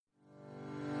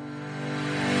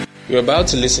You're about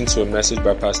to listen to a message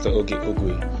by Pastor Oge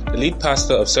Ogwe, the lead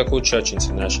pastor of Circle Church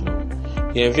International.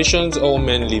 He envisions all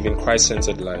men living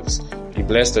Christ-centered lives. Be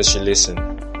blessed as you listen.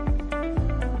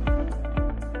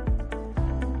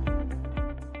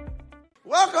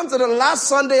 Welcome to the last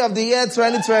Sunday of the year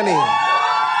 2020.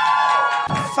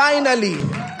 Finally.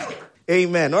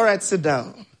 Amen. All right, sit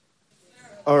down.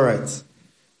 All right.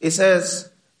 It says,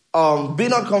 be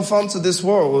not conformed to this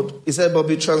world. It said, but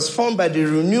be transformed by the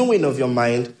renewing of your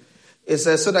mind. It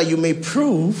says, so that you may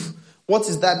prove what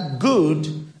is that good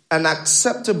and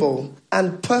acceptable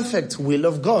and perfect will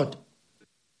of God.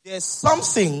 There's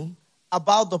something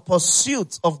about the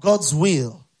pursuit of God's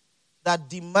will that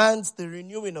demands the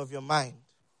renewing of your mind.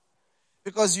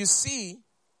 Because you see,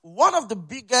 one of the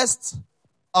biggest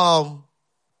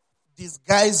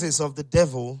disguises of the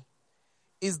devil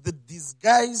is the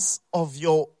disguise of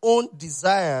your own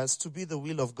desires to be the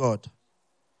will of God.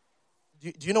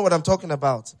 Do you know what I'm talking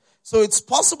about? So it's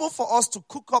possible for us to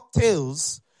cook up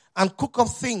tales and cook up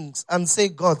things and say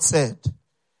God said.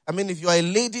 I mean, if you are a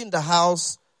lady in the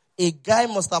house, a guy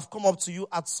must have come up to you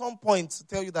at some point to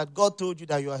tell you that God told you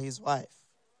that you are his wife.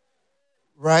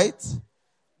 Right?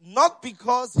 Not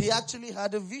because he actually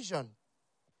had a vision,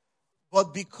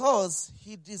 but because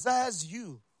he desires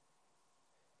you.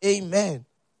 Amen.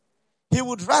 He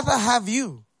would rather have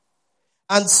you.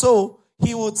 And so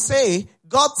he would say,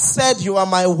 God said you are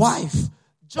my wife,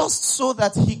 just so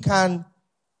that he can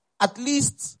at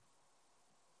least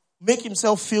make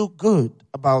himself feel good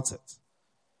about it.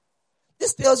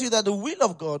 This tells you that the will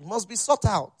of God must be sought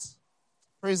out.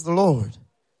 Praise the Lord.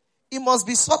 It must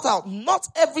be sought out. Not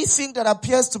everything that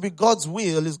appears to be God's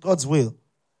will is God's will.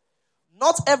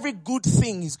 Not every good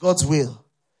thing is God's will.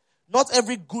 Not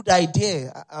every good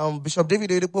idea. Bishop David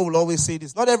Oyedepo will always say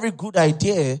this. Not every good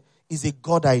idea is a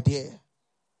God idea.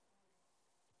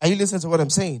 Are you listening to what I'm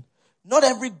saying? Not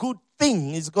every good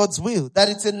thing is God's will. That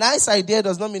it's a nice idea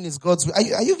does not mean it's God's will.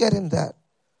 Are you getting that?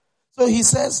 So he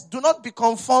says, do not be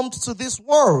conformed to this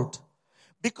world,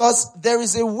 because there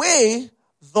is a way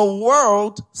the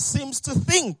world seems to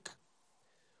think.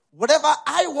 Whatever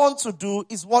I want to do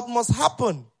is what must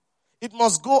happen. It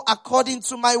must go according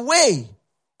to my way.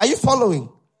 Are you following?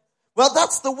 Well,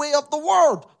 that's the way of the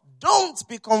world. Don't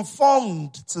be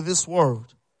conformed to this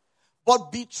world,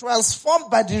 but be transformed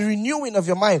by the renewing of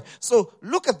your mind. So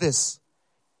look at this.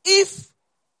 If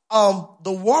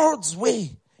the world's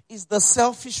way is the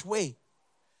selfish way,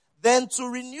 then to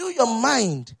renew your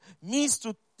mind means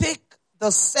to take the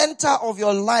center of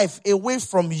your life away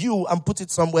from you and put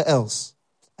it somewhere else.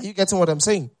 Are you getting what I'm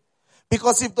saying?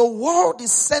 Because if the world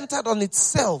is centered on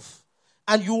itself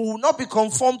and you will not be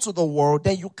conformed to the world,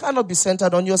 then you cannot be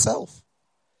centered on yourself.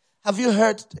 Have you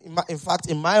heard, in fact,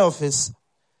 in my office,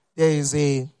 there is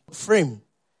a frame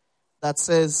that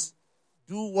says,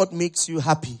 do what makes you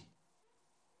happy.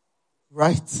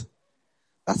 Right?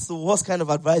 That's the worst kind of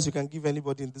advice you can give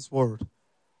anybody in this world.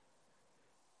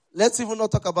 Let's even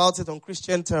not talk about it on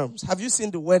Christian terms. Have you seen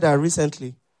the weather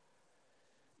recently?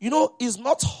 You know, it's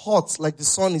not hot like the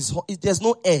sun is hot. There's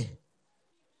no air.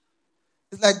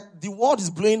 It's like the world is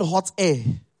blowing hot air.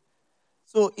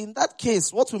 So in that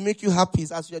case, what will make you happy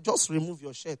is as you just remove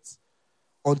your shirt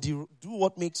or do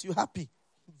what makes you happy.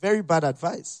 Very bad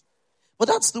advice. But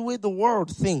that's the way the world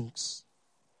thinks.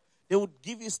 They would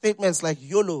give you statements like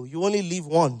YOLO, you only live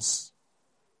once.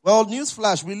 Well,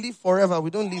 newsflash, we live forever,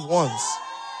 we don't live once.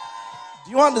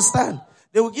 Do you understand?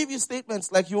 They will give you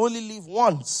statements like you only live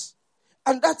once.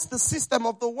 And that's the system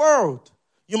of the world.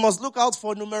 You must look out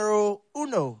for numero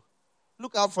uno.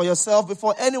 Look out for yourself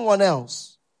before anyone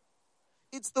else.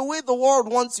 It's the way the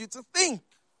world wants you to think.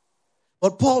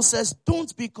 But Paul says,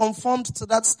 don't be conformed to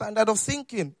that standard of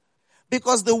thinking.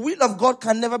 Because the will of God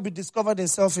can never be discovered in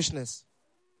selfishness.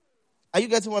 Are you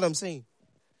getting what I'm saying?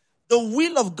 The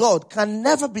will of God can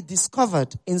never be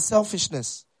discovered in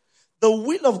selfishness. The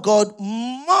will of God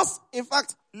must, in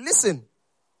fact, listen.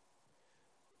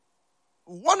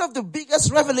 One of the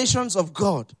biggest revelations of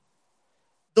God,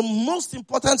 the most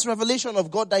important revelation of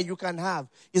God that you can have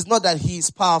is not that he is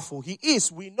powerful. He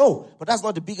is, we know, but that's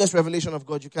not the biggest revelation of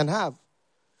God you can have.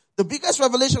 The biggest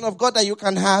revelation of God that you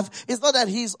can have is not that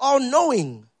he is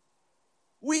all-knowing.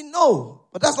 We know,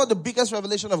 but that's not the biggest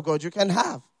revelation of God you can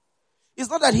have. It's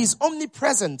not that he's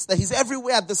omnipresent, that he's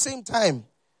everywhere at the same time.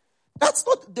 That's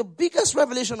not the biggest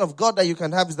revelation of God that you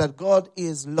can have, is that God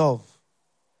is love.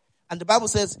 And the Bible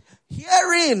says,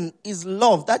 herein is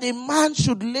love, that a man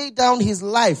should lay down his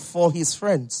life for his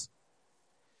friends.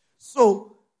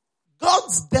 So,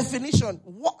 God's definition,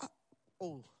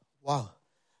 oh, wow.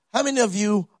 How many of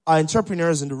you are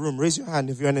entrepreneurs in the room? Raise your hand.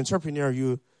 If you're an entrepreneur,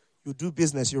 you You do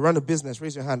business. You run a business.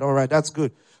 Raise your hand. All right, that's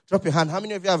good. Drop your hand. How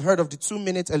many of you have heard of the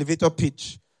 2-minute elevator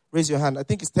pitch? Raise your hand. I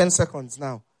think it's 10 seconds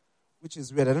now, which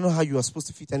is weird. I don't know how you are supposed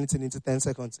to fit anything into 10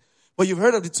 seconds. But you've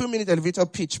heard of the 2-minute elevator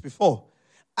pitch before.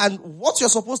 And what you're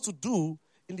supposed to do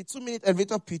in the 2-minute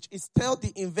elevator pitch is tell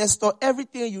the investor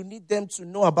everything you need them to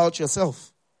know about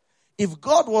yourself. If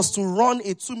God was to run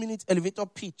a 2-minute elevator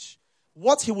pitch,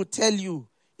 what he would tell you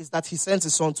is that he sent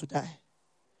his son to die.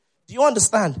 Do you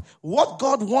understand? What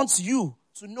God wants you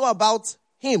to know about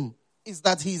him is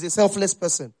that he is a selfless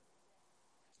person.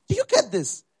 Do you get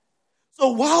this?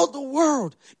 So while the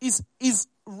world is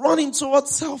running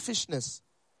towards selfishness,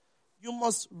 you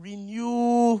must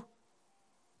renew.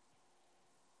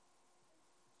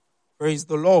 Praise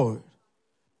the Lord.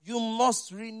 You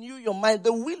must renew your mind.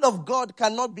 The will of God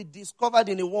cannot be discovered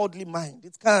in a worldly mind.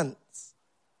 It can't.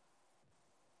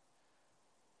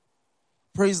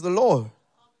 Praise the Lord.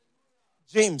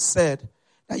 James said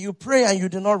that you pray and you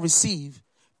do not receive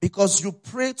because you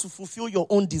pray to fulfill your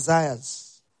own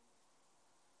desires.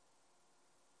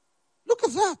 Look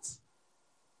at that.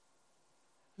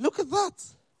 Look at that.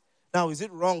 Now, is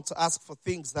it wrong to ask for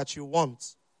things that you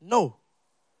want? No.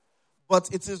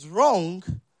 But it is wrong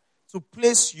to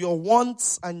place your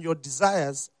wants and your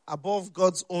desires above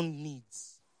God's own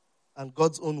needs and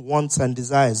God's own wants and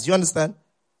desires. Do you understand?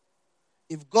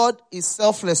 If God is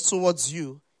selfless towards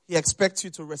you, he expects you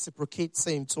to reciprocate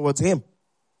same towards him.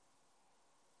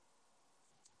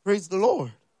 Praise the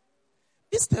Lord.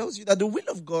 This tells you that the will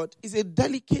of God is a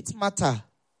delicate matter.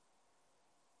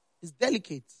 It's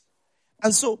delicate.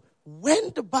 And so,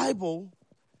 when the Bible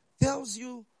tells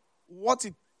you what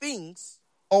it thinks,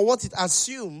 or what it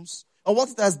assumes, or what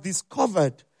it has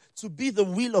discovered to be the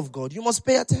will of God, you must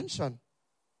pay attention.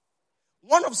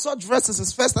 One of such verses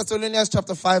is 1 Thessalonians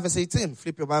chapter 5, verse 18.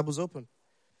 Flip your Bibles open.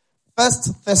 1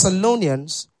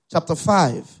 Thessalonians chapter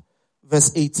 5,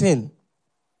 verse 18.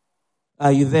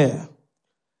 Are you there?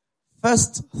 1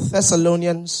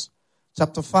 Thessalonians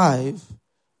chapter 5,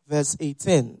 verse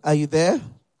 18. Are you there? If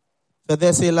you're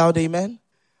there, say loud amen.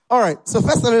 All right. So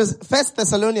 1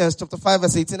 Thessalonians chapter 5,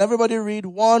 verse 18. Everybody read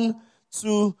 1,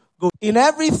 2, go. In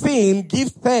everything give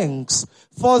thanks,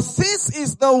 for this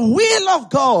is the will of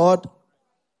God.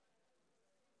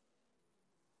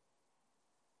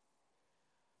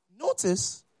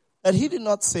 Notice that he did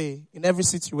not say in every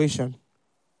situation.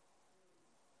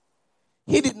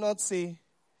 He did not say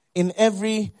in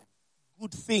every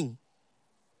good thing.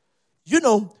 You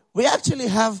know, we actually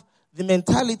have the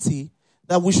mentality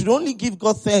that we should only give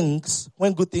God thanks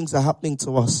when good things are happening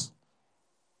to us.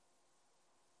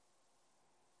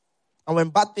 And when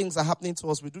bad things are happening to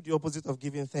us, we do the opposite of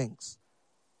giving thanks.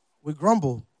 We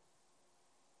grumble.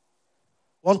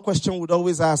 One question we'd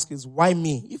always ask is, why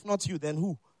me? If not you, then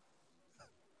who?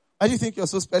 Why do you think you're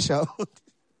so special?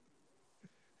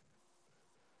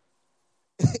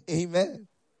 Amen.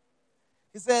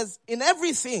 He says, in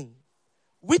everything,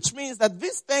 which means that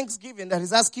this thanksgiving that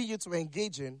he's asking you to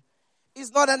engage in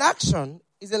is not an action,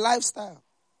 it's a lifestyle.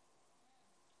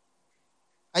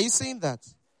 Are you seeing that?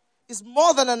 It's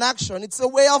more than an action, it's a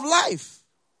way of life.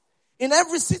 In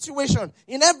every situation,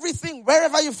 in everything,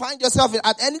 wherever you find yourself,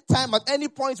 at any time, at any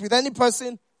point, with any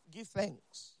person, give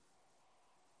thanks.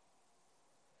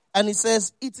 And he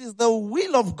says, it is the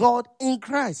will of God in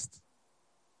Christ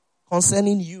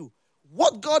concerning you.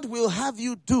 What God will have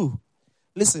you do.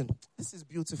 Listen, this is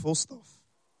beautiful stuff.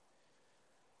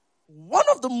 One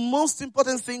of the most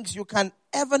important things you can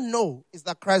ever know is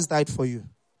that Christ died for you.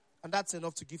 And that's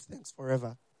enough to give thanks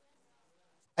forever.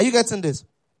 Are you getting this?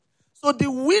 So the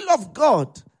will of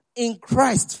God in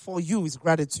Christ for you is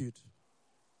gratitude.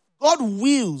 God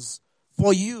wills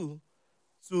for you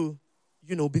to,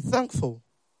 be thankful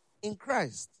in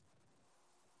Christ.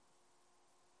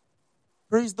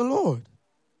 Praise the Lord.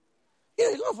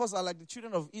 A lot of us are like the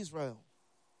children of Israel.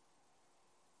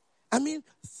 I mean,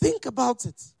 think about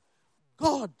it.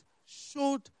 God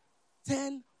showed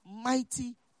 10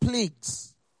 mighty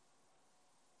plagues.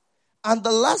 And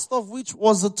the last of which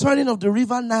was the turning of the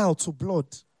river Nile to blood.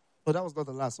 No, that was not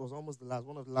the last. It was almost the last.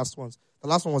 One of the last ones. The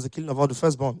last one was the killing of all the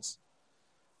firstborns.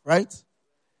 Right?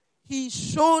 He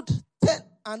showed 10,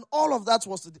 and all of that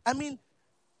was...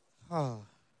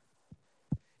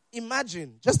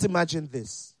 just imagine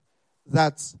this.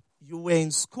 That you were in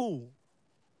school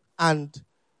and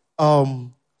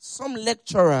some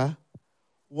lecturer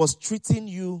was treating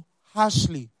you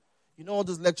harshly. You know all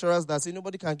those lecturers that say,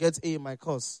 nobody can get A in my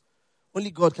course.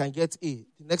 Only God can get A.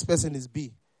 The next person is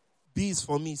B. B is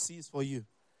for me, C is for you.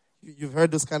 You've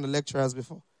heard those kind of lecturers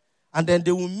before. And then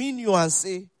they will mean you and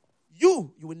say,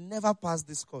 you will never pass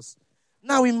this course.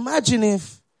 Now imagine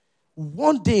if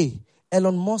one day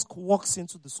Elon Musk walks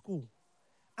into the school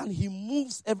and he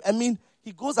moves.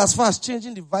 He goes as far as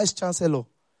changing the vice chancellor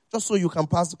just so you can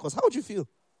pass the course. How would you feel?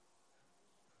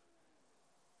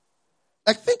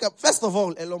 Like, first of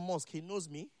all, Elon Musk, he knows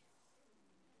me.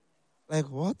 Like,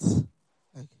 what?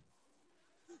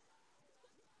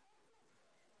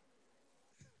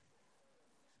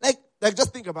 Like,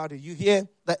 just think about it. You hear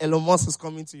that Elon Musk is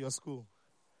coming to your school.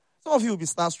 Some of you will be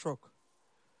starstruck.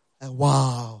 Like,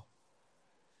 wow.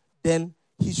 Then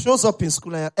he shows up in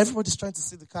school and everybody's trying to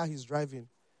see the car he's driving.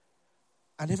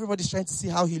 And everybody's trying to see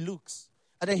how he looks.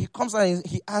 And then he comes out and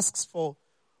he asks for,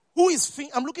 who is Fin?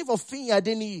 I'm looking for Fin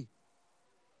Adeniyi.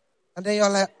 And then you're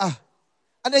like,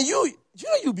 And then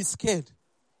you'll be scared.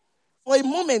 For a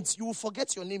moment, you will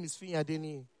forget your name is Fin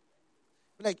Adeniyi.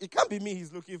 Like, it can't be me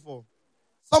he's looking for.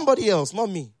 Somebody else, not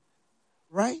me.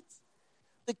 Right?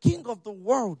 The king of the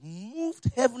world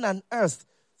moved heaven and earth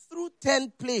through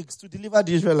 10 plagues to deliver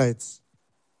the Israelites.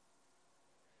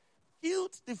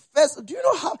 Healed the first. Do you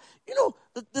know how?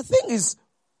 The thing is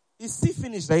see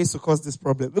finish that used to cause this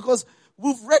problem. Because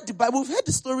we've read the Bible, we've heard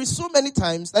the story so many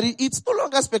times that it's no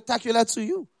longer spectacular to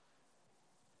you.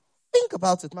 Think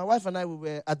about it. My wife and I, we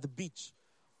were at the beach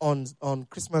on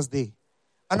Christmas Day.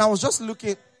 And I was just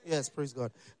looking, yes, praise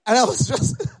God. And I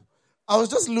was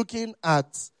just looking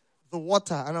at the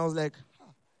water and I was like,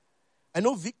 I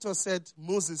know Victor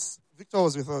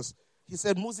was with us. He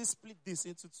said Moses split this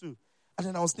into two. And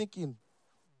then I was thinking,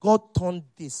 God turned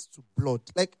this to blood.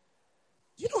 Like,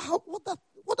 do you know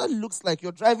what that looks like?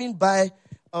 You're driving by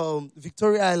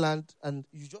Victoria Island and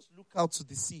you just look out to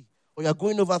the sea. Or you're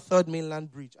going over Third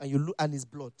Mainland Bridge and you look and it's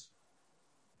blood.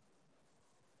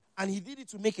 And he did it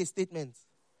to make a statement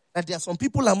that there are some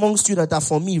people amongst you that are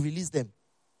for me, release them.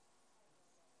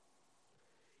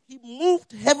 He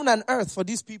moved heaven and earth for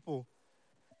these people.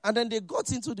 And then they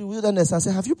got into the wilderness and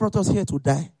said, have you brought us here to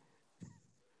die?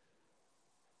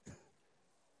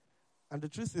 And the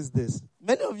truth is this.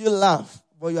 Many of you laugh,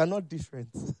 but you are not different.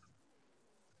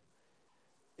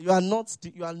 You are not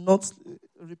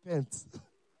repent.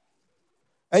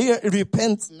 Are you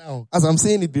repent now? As I'm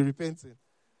saying it, be repenting.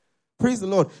 Praise the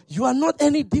Lord. You are not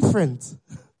any different.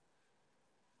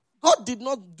 God did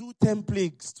not do 10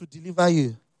 plagues to deliver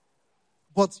you.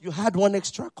 But you had one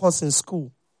extra course in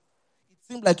school. It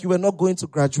seemed like you were not going to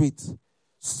graduate.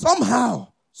 Somehow,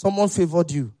 someone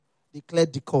favored you. They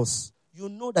cleared the course. You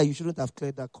know that you shouldn't have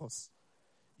cleared that course.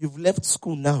 You've left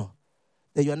school now.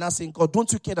 Then you are now saying, God,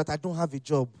 don't you care that I don't have a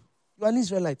job? You are an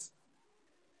Israelite.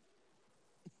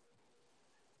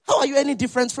 How are you any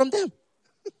different from them?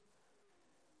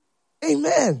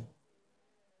 Amen.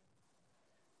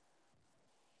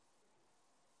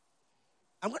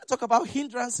 I'm going to talk about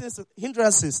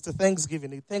hindrances to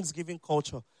Thanksgiving, the Thanksgiving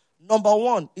culture. Number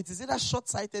one, it is either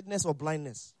short-sightedness or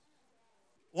blindness.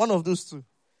 One of those two.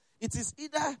 It is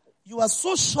either you are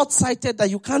so short-sighted that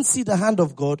you can't see the hand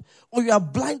of God, or you are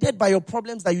blinded by your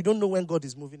problems that you don't know when God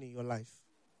is moving in your life.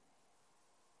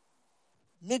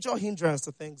 Major hindrance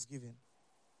to Thanksgiving.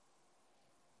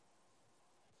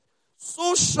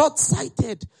 So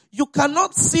short-sighted, you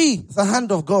cannot see the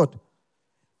hand of God.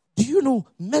 Do you know,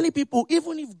 many people,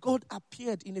 even if God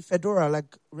appeared in a fedora like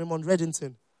Raymond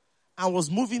Reddington and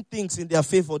was moving things in their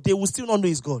favor, they will still not know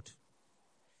it's God.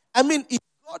 I mean, if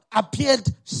God appeared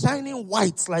shining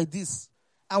white like this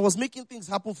and was making things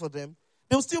happen for them,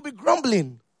 they will still be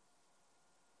grumbling.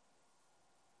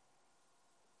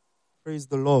 Praise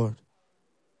the Lord.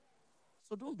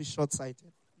 So don't be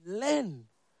short-sighted. Learn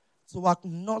to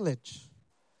acknowledge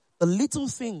the little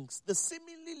things, the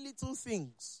seemingly little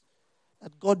things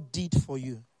that God did for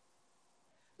you.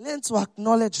 Learn to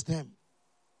acknowledge them.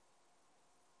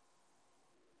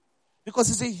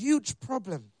 Because it's a huge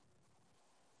problem.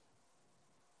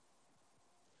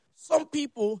 Some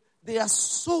people, they are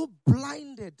so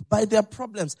blinded by their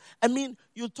problems. I mean,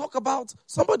 you're talking about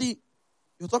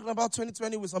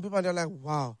 2020 with some people and they're like,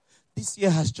 wow, this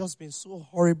year has just been so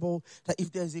horrible that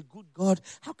if there's a good God,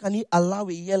 how can he allow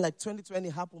a year like 2020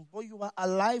 happen? But you are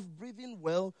alive, breathing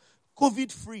well,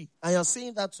 COVID-free. And you're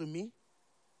saying that to me?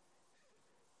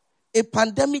 A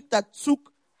pandemic that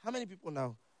took, how many people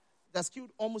now? That's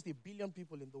killed almost 1 billion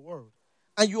people in the world.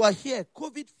 And you are here,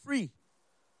 COVID-free,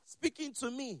 speaking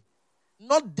to me.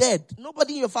 Not dead.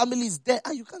 Nobody in your family is dead.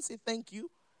 And you can't say thank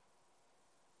you.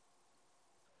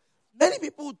 Many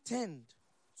people tend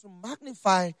to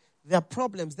magnify their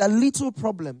problems, their little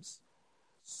problems,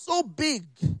 so big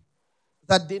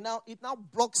that it now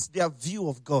blocks their view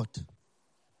of God.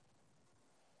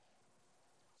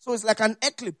 So it's like an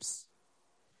eclipse.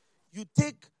 You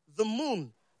take the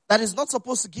moon that is not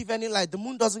supposed to give any light. The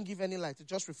moon doesn't give any light. It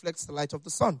just reflects the light of the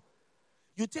sun.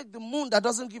 You take the moon that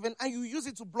doesn't give and you use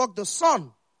it to block the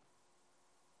sun.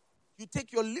 You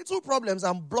take your little problems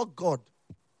and block God.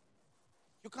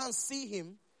 You can't see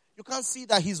him. You can't see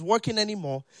that he's working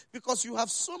anymore because you have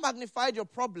so magnified your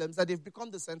problems that they've become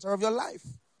the center of your life.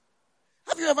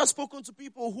 Have you ever spoken to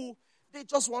people who they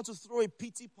just want to throw a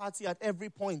pity party at every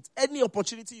point? Any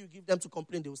opportunity you give them to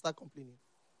complain, they will start complaining.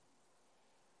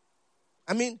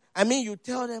 I mean, you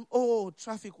tell them, oh,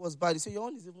 traffic was bad. You say, your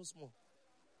own is even small.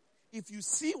 If you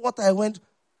see what I went,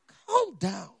 calm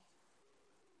down.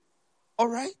 All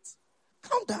right?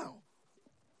 Calm down.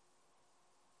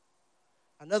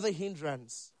 Another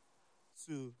hindrance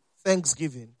to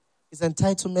thanksgiving is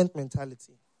entitlement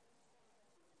mentality.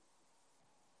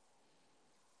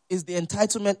 Is the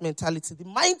entitlement mentality. The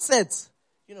mindset,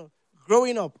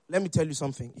 growing up, let me tell you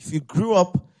something. If you grew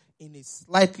up in a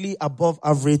slightly above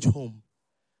average home,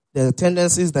 there are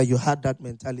tendencies that you had that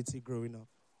mentality growing up.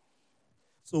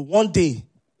 So one day,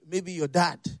 maybe your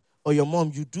dad or your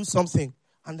mom, you do something,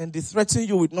 and then they threaten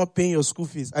you with not paying your school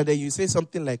fees, and then you say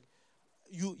something like,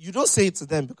 you don't say it to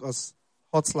them because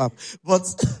hot slap, but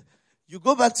you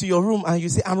go back to your room and you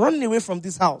say, I'm running away from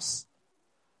this house.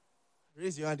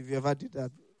 Raise your hand if you ever did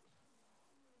that.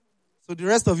 So the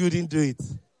rest of you didn't do it.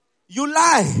 You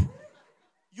lie.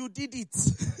 You did it.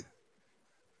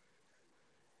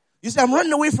 You say, I'm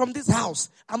running away from this house.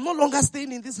 I'm no longer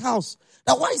staying in this house.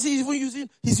 Now why is he even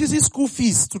he's using school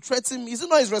fees to threaten me? Is it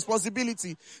not his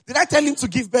responsibility? Did I tell him to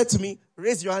give birth to me?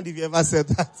 Raise your hand if you ever said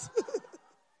that.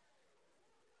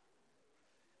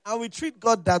 And we treat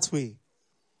God that way.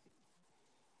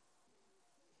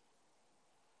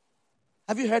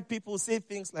 Have you heard people say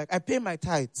things like, I pay my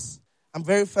tithes. I'm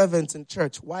very fervent in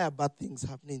church. Why are bad things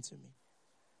happening to me?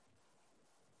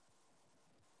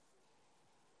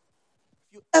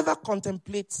 If you ever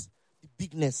contemplate the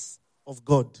bigness of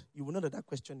God, you will know that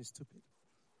question is stupid.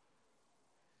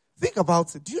 Think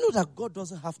about it. Do you know that God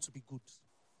doesn't have to be good?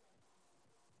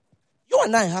 You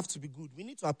and I have to be good. We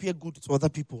need to appear good to other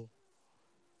people.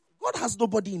 God has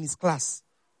nobody in his class.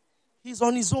 He's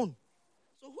on his own.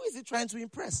 So who is he trying to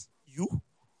impress? You?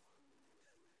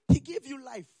 He gave you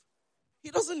life. He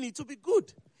doesn't need to be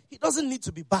good. He doesn't need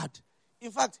to be bad.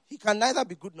 In fact, he can neither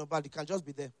be good nor bad. He can just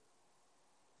be there.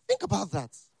 Think about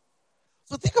that.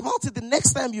 So think about it the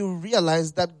next time you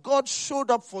realize that God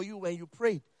showed up for you when you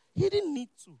prayed. He didn't need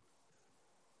to.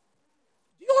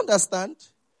 Do you understand?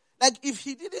 Like, if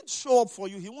he didn't show up for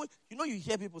you, he won't. You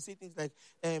hear people say things like,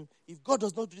 if God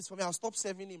does not do this for me, I'll stop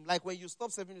serving him. Like, when you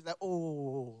stop serving him, it's like,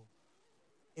 oh,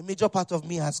 a major part of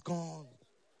me has gone.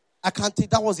 I can't take,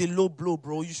 that was a low blow,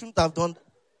 bro. You shouldn't have done.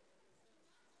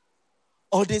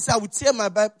 Or they say, I would tear my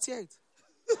Bible. Tear it.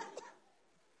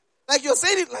 Like, you're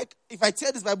saying it like, if I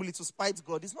tear this Bible, it will spite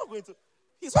God. It's not going to.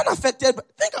 He's not affected. But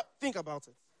think about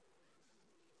it.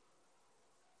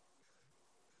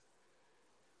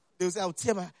 They will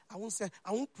say,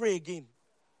 I won't pray again.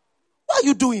 What are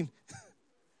you doing?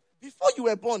 Before you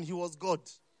were born, he was God.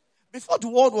 Before the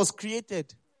world was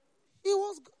created, he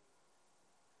was God.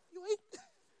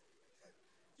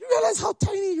 You realize how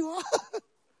tiny you are?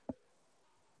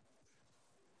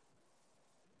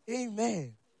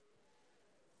 Amen.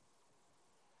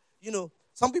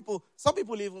 Some people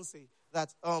even say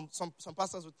that some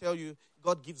pastors will tell you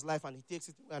God gives life and he takes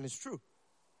it away, and it's true.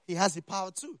 He has the power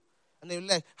too. And they're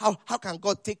like, how can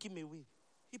God take him away?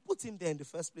 He put him there in the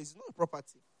first place. It's not a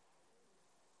property.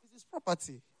 It's his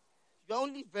property. You're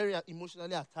only very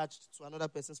emotionally attached to another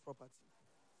person's property.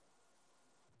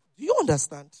 Do you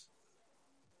understand?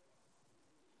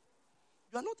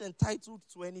 You are not entitled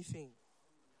to anything.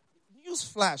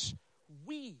 Newsflash,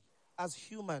 we as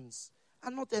humans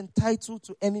are not entitled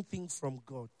to anything from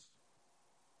God.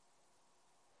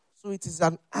 So it is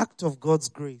an act of God's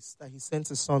grace that he sent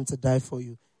his son to die for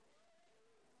you.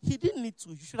 He didn't need to.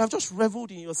 You should have just reveled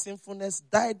in your sinfulness,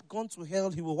 died, gone to hell.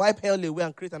 He will wipe hell away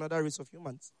and create another race of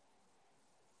humans.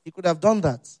 He could have done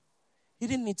that. He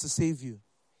didn't need to save you.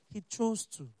 He chose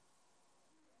to.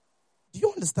 Do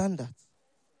you understand that?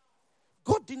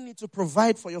 God didn't need to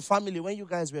provide for your family when you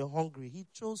guys were hungry. He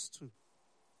chose to.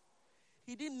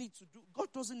 He didn't need to do. God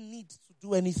doesn't need to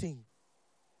do anything.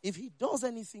 If he does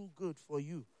anything good for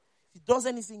you, if he does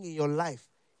anything in your life,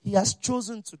 he has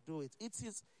chosen to do it. It's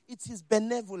his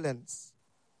benevolence.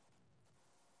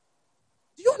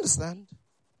 Do you understand?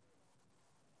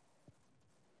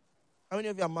 How many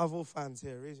of you are Marvel fans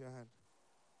here? Raise your hand.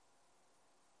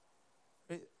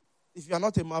 If you are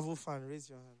not a Marvel fan, raise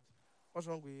your hand. What's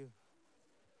wrong with you?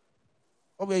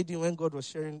 What were you doing when God was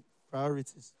sharing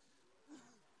priorities?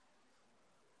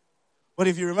 But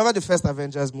if you remember the first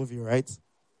Avengers movie, right?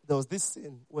 There was this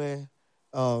scene where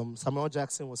Samuel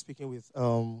Jackson was speaking with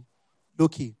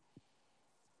Loki,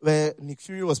 where Nick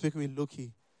Fury was speaking with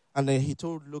Loki, and then he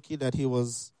told Loki that he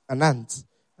was an ant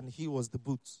and he was the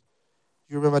boot.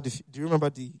 Do you remember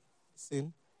the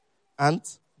scene?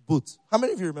 Ant, boot. How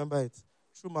many of you remember it?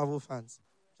 True Marvel fans.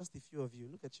 Just a few of you.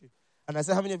 Look at you. And I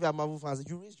said, how many of you are Marvel fans?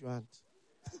 You raised your hand.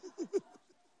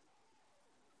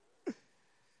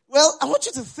 Well, I want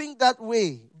you to think that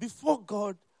way. Before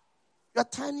God, you're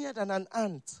tinier than an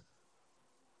ant.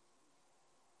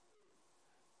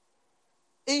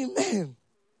 Amen.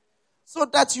 So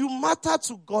that you matter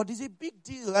to God is a big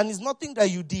deal and it's nothing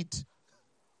that you did.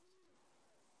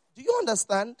 Do you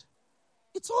understand?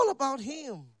 It's all about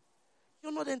Him.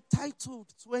 You're not entitled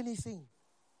to anything.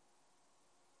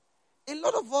 A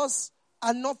lot of us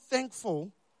are not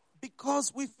thankful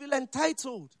because we feel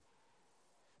entitled.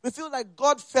 We feel like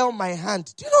God fell my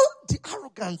hand. Do you know the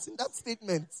arrogance in that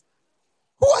statement?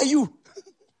 Who are you?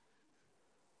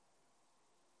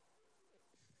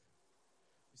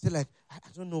 You say like, I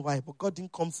don't know why, but God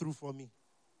didn't come through for me.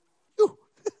 You.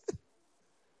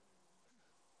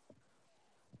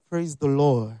 Praise the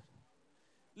Lord.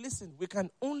 Listen, we can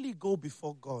only go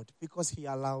before God because He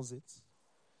allows it.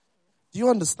 Do you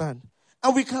understand?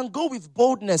 And we can go with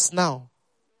boldness now.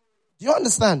 Do you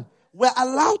understand? We're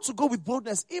allowed to go with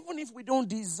boldness even if we don't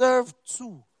deserve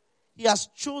to. He has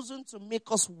chosen to make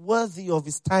us worthy of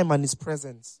His time and His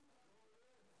presence.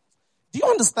 Do you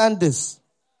understand this?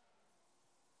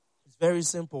 It's very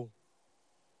simple.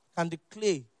 Can the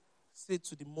clay say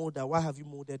to the molder, why have you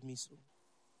molded me so?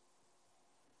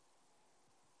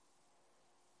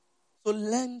 So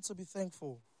learn to be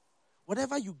thankful.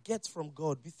 Whatever you get from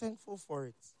God, be thankful for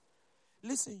it.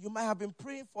 Listen, you might have been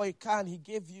praying for a car and He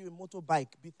gave you a motorbike.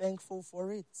 Be thankful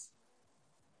for it.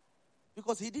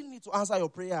 Because He didn't need to answer your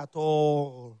prayer at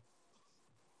all.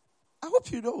 I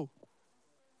hope you know.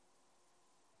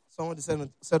 Someone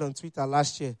said on Twitter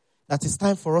last year that it's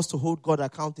time for us to hold God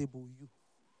accountable.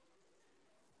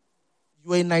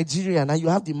 You are in Nigeria and you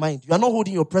have the mind. You are not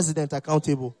holding your president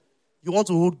accountable. You want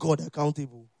to hold God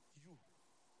accountable.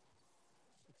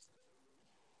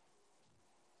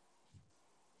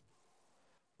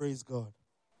 Praise God.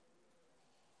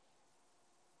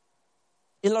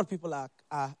 A lot of people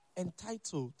are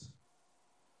entitled.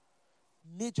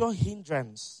 Major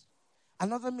hindrance.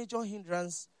 Another major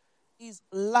hindrance is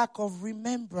lack of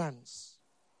remembrance.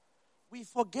 We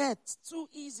forget too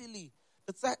easily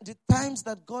the times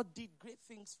that God did great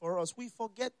things for us. We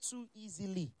forget too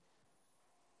easily.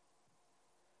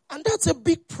 And that's a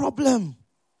big problem.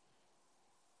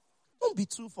 Don't be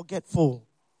too forgetful.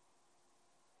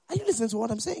 Are you listening to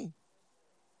what I'm saying?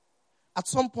 At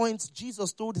some point,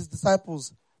 Jesus told His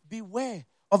disciples, beware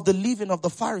of the leaven of the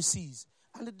Pharisees.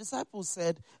 And the disciples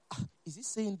said, is He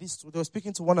saying this to us? They were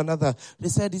speaking to one another. They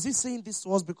said, is He saying this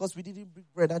to us because we didn't bring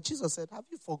bread? And Jesus said, have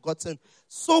you forgotten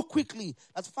so quickly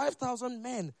that 5,000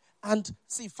 men, and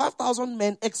 5,000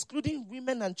 men, excluding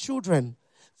women and children,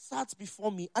 sat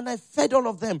before me, and I fed all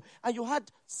of them. And you had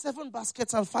 7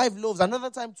 baskets and 5 loaves.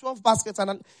 Another time, 12 baskets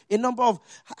and a number of...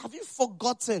 Have you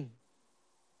forgotten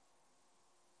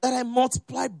that I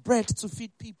multiplied bread to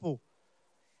feed people?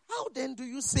 How then do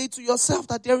you say to yourself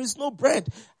that there is no bread?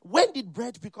 When did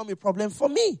bread become a problem for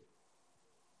me?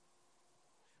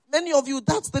 Many of you,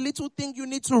 that's the little thing you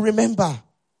need to remember.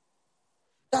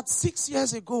 That 6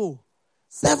 years ago,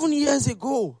 7 years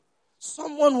ago,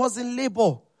 someone was in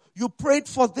labor. You prayed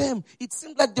for them. It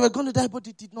seemed like they were going to die, but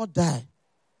they did not die.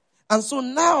 And so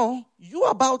now,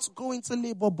 you're about to go into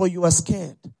labor, but you are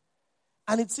scared.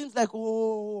 And it seems like,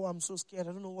 oh, I'm so scared.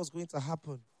 I don't know what's going to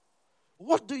happen.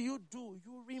 What do? You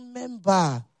remember.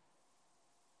 Are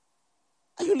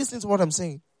you listening to what I'm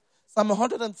saying? Psalm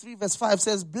 103 verse 5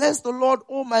 says, bless the Lord,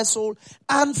 O my soul,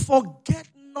 and forget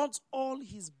not all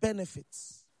His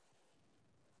benefits.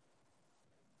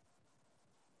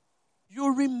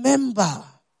 You remember.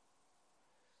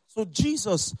 So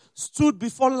Jesus stood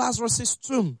before Lazarus'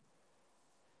 tomb.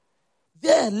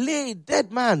 There lay a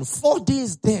dead man, 4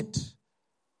 days dead.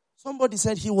 Somebody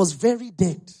said he was very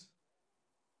dead.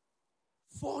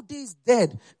 4 days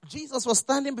dead. Jesus was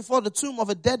standing before the tomb of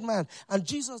a dead man. And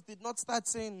Jesus did not start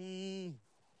saying,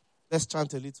 let's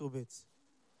chant a little bit.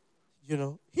 You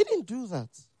know, He didn't do that.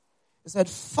 He said,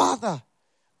 Father,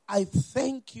 I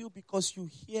thank You because You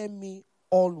hear me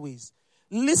always.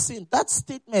 Listen, that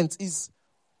statement is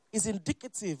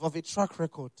indicative of a track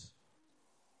record.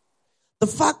 The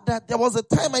fact that there was a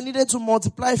time I needed to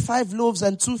multiply 5 loaves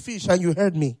and 2 fish and You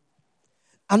heard me.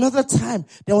 Another time,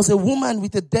 there was a woman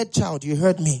with a dead child, You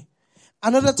heard me.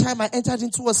 Another time I entered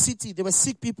into a city, there were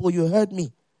sick people, You heard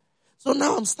me. So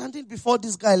now I'm standing before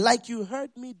this guy like You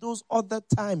heard me those other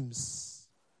times.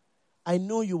 I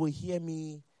know You will hear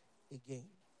me again.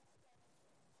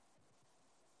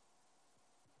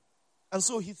 And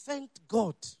so he thanked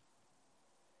God.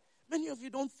 Many of you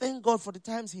don't thank God for the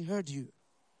times he heard you.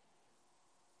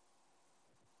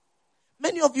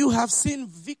 Many of you have seen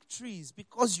victories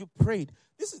because you prayed.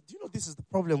 Do you know this is the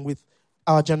problem with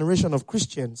our generation of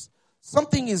Christians?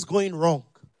 Something is going wrong.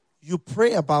 You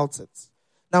pray about it.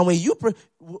 Now,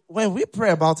 when we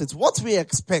pray about it, what we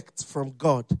expect from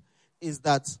God is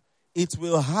that it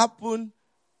will happen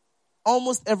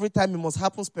almost every time. It must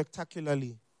happen spectacularly.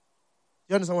 Do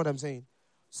you understand what I'm saying?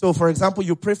 So, for example,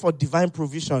 you pray for divine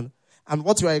provision, and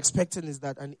what you are expecting is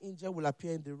that an angel will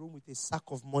appear in the room with a sack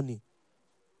of money.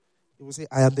 He will say,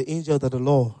 I am the angel that the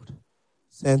Lord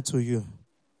sent to you.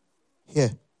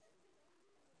 Here.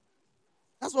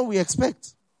 That's what we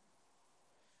expect.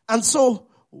 And so,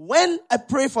 when I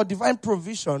pray for divine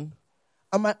provision,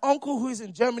 and my uncle who is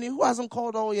in Germany, who hasn't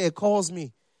called all year, calls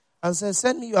me and says,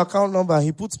 send me your account number.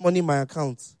 He puts money in my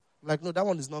account. I'm like, no, that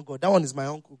one is not God. That one is my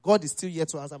uncle. God is still yet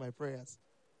to answer my prayers.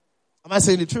 Am I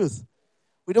saying the truth?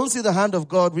 We don't see the hand of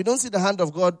God. We don't see the hand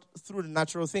of God through the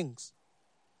natural things.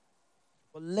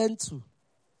 But learn to.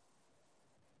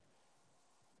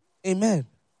 Amen.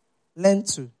 Learn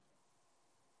to.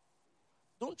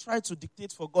 Don't try to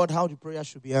dictate for God how the prayer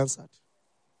should be answered.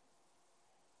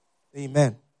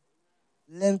 Amen.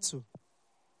 Learn to.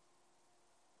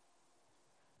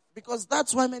 Because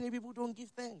that's why many people don't give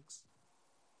thanks.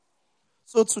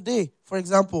 So today, for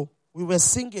example, we were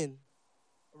singing,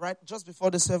 right, just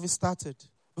before the service started.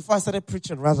 Before I started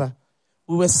preaching, rather.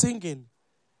 We were singing.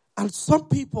 And some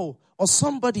people or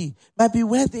somebody might be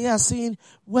where they are saying,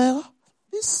 well,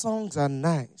 these songs are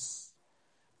nice.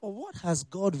 But what has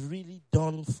God really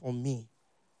done for me?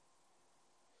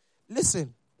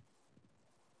 Listen.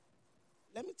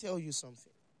 Let me tell you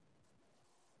something.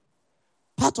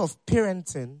 Part of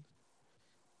parenting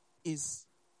is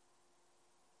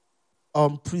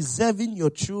preserving your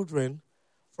children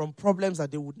from problems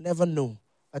that they would never know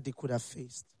that they could have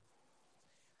faced.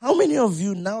 How many of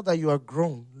you, now that you are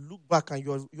grown, look back and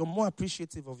you're more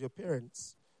appreciative of your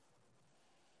parents?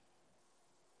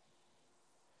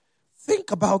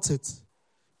 Think about it.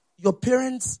 Your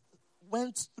parents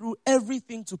went through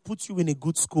everything to put you in a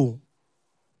good school.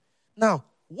 Now,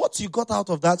 what you got out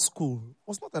of that school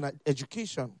was not an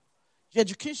education. Your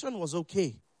education was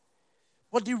okay.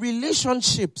 But the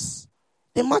relationships,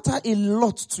 they matter a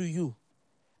lot to you.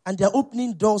 And they're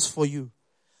opening doors for you.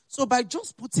 So by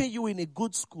just putting you in a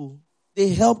good school, they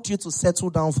helped you to settle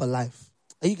down for life.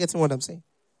 Are you getting what I'm saying?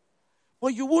 But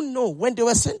you won't know. When they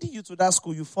were sending you to that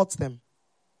school, you fought them.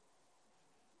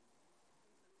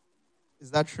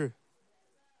 Is that true?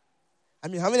 I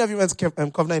mean, how many of you went to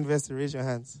Covenant University? Raise your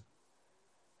hands.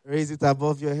 Raise it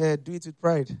above your head. Do it with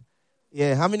pride.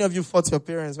 Yeah. How many of you fought your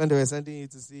parents when they were sending you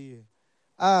to see you?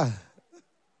 But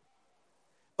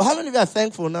how many of you are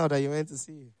thankful now that you went to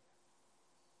see you?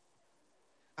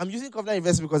 I'm using Covenant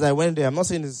University because I went there. I'm not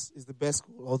saying it's the best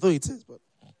school, although it is. But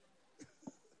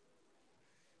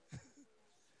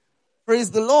praise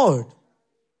the Lord.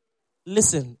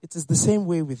 Listen, it is the same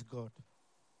way with God.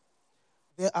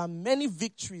 There are many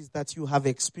victories that you have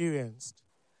experienced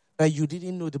that you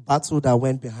didn't know the battle that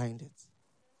went behind it.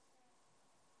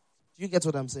 Do you get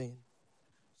what I'm saying?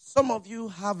 Some of you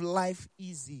have life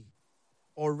easy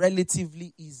or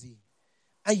relatively easy,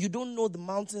 and you don't know the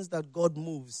mountains that God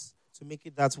moves to make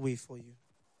it that way for you.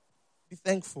 Be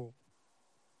thankful.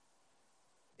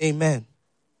 Amen.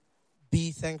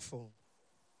 Be thankful.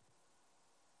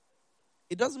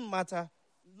 It doesn't matter.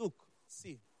 Look,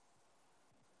 see.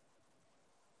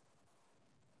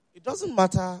 It doesn't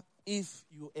matter if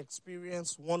you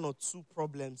experience one or two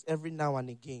problems every now and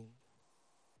again.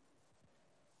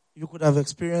 You could have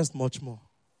experienced much more.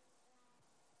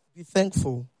 Be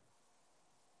thankful.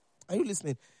 Are you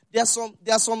listening? There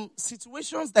are some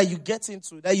situations that you get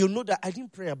into that you know that I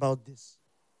didn't pray about this.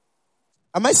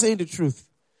 Am I saying the truth?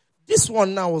 This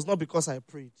one now was not because I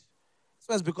prayed. This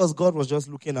was because God was just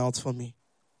looking out for me.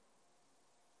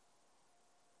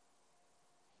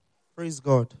 Praise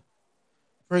God.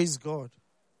 Praise God.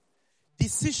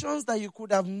 Decisions that you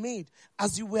could have made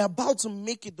as you were about to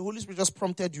make it, the Holy Spirit just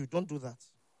prompted you. Don't do that.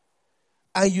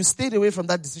 And you stayed away from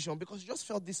that decision because you just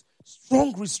felt this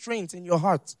strong restraint in your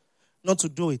heart not to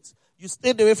do it. You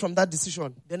stayed away from that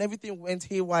decision. Then everything went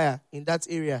haywire in that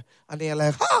area. And then you're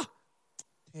like,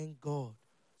 thank God.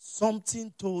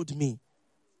 Something told me.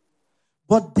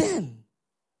 But then,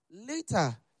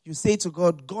 later, you say to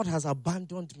God, God has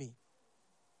abandoned me.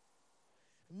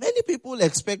 Many people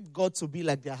expect God to be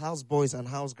like their house boys and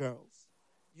house girls.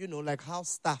 You know, like house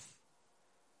staff.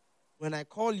 When I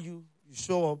call you, You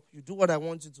show up, you do what I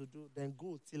want you to do, then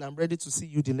go till I'm ready to see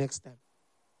you the next time.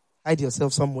 Hide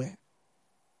yourself somewhere.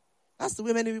 That's the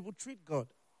way many people treat God.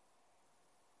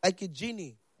 Like a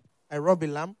genie. I rub a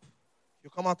lamp, you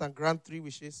come out and grant 3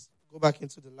 wishes, go back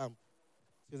into the lamp.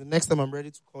 Till the next time I'm ready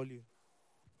to call you.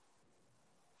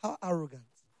 How arrogant.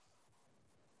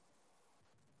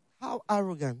 How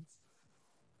arrogant.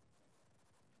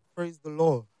 Praise the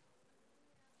Lord.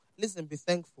 Listen, be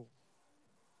thankful.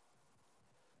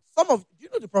 Do you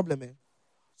know the problem, eh?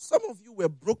 Some of you were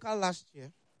broker last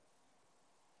year.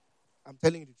 I'm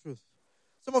telling you the truth.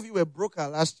 Some of you were broker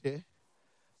last year.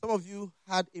 Some of you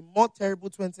had a more terrible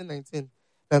 2019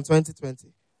 than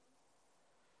 2020.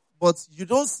 But you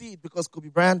don't see it because Kobe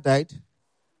Bryant died.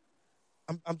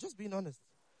 I'm just being honest.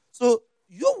 So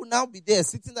you will now be there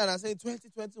sitting there and saying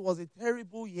 2020 was a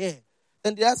terrible year.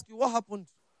 Then they ask you, what happened?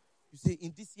 You say,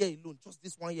 in this year alone, just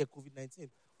this 1 year, COVID-19,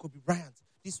 Kobe Bryant,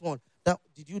 this one.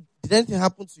 Did anything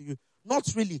happen to you? Not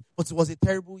really, but it was a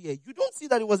terrible year. You don't see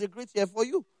that it was a great year for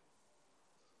you.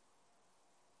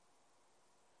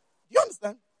 Do you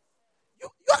understand? You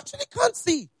actually can't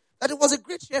see that it was a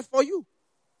great year for you.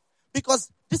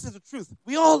 Because this is the truth.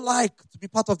 We all like to be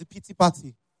part of the pity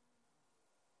party.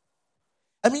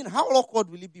 I mean, how awkward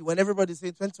will it be when everybody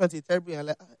says 2020 is terrible and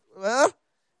like, well,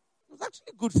 it was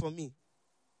actually good for me.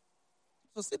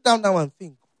 So sit down now and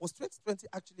think, was 2020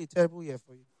 actually a terrible year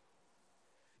for you?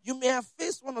 You may have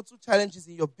faced 1 or 2 challenges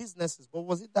in your businesses, but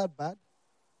was it that bad?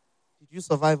 Did you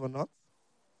survive or not?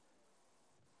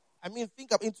 I mean,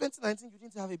 think of in 2019 you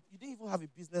didn't even have a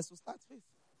business to start with.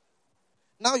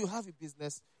 Now you have a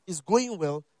business, it's going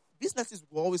well. Businesses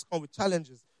will always come with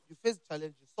challenges. You face the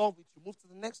challenge, you solve it, you move to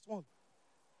the next one.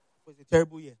 It was a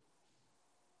terrible year.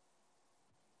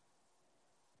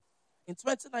 In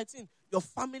 2019, your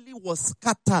family was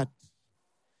scattered.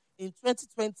 In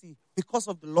 2020, because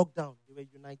of the lockdown, they were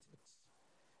united.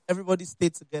 Everybody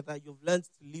stayed together. You've learned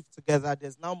to live together.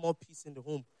 There's now more peace in the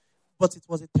home. But it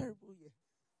was a terrible year.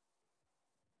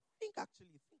 Think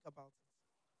about it.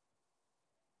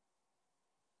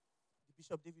 The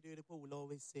Bishop David Oyedepo will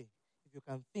always say, if you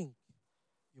can think,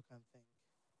 you can thank.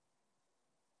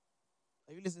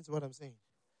 Are you listening to what I'm saying?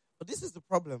 But this is the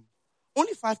problem.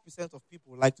 Only 5% of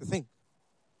people like to think.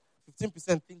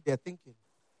 15% think they're thinking.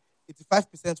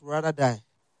 85% would rather die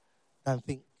than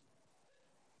think.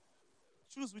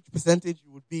 Choose which percentage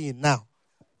you would be in now.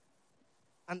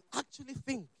 And actually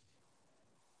think.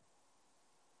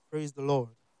 Praise the Lord.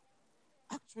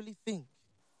 Actually think.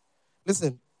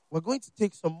 Listen, we're going to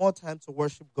take some more time to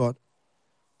worship God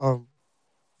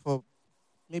for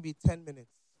maybe 10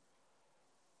 minutes.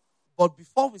 But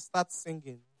before we start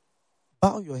singing,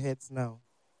 bow your heads now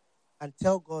and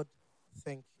tell God,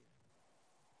 thank you.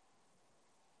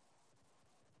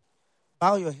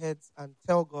 Bow your heads and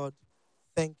tell God,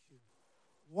 thank you.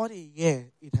 What a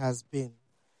year it has been.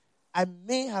 I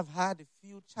may have had a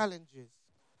few challenges.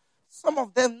 Some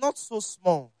of them not so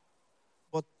small,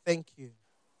 but thank you.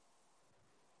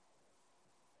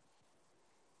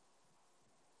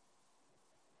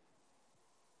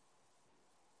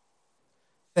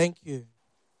 Thank you.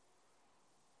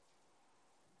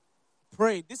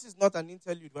 Pray. This is not an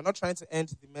interlude. We're not trying to end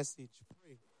the message.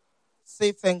 Pray.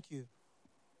 Say thank you.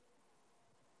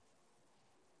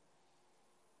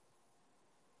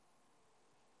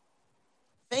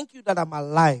 Thank you that I'm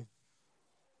alive.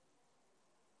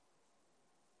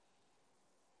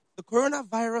 The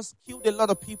coronavirus killed a lot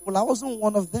of people. I wasn't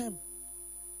one of them.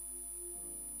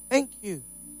 Thank you.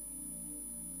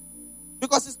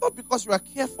 Because it's not because you are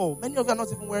careful. Many of you are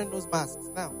not even wearing those masks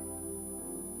now.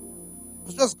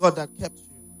 It's just God that kept you.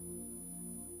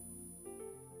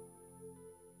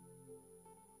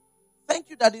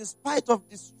 Thank you that in spite of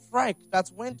the strike that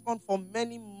went on for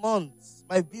many months,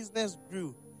 my business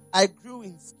grew. I grew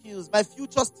in skills. My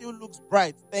future still looks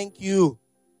bright. Thank you.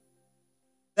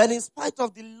 That in spite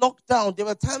of the lockdown, there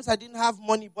were times I didn't have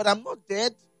money, but I'm not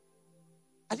dead.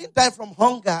 I didn't die from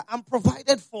hunger. I'm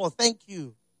provided for. Thank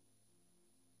you.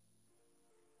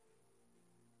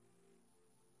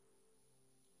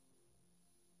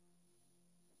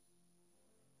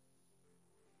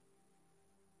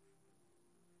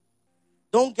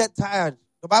 Don't get tired.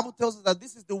 The Bible tells us that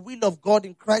this is the will of God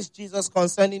in Christ Jesus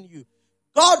concerning you.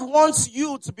 God wants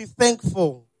you to be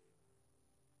thankful.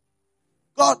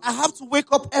 God, I have to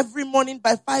wake up every morning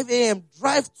by 5 a.m.,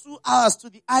 drive 2 hours to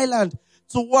the island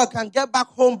to work and get back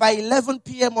home by 11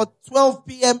 p.m. or 12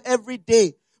 p.m. every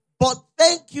day. But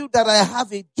thank you that I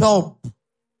have a job.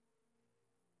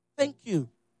 Thank you.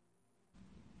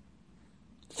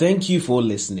 Thank you for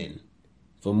listening.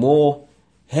 For more,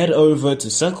 head over to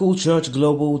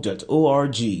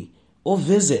circlechurchglobal.org or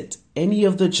visit any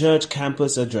of the church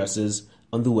campus addresses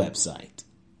on the website.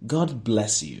 God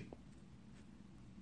bless you.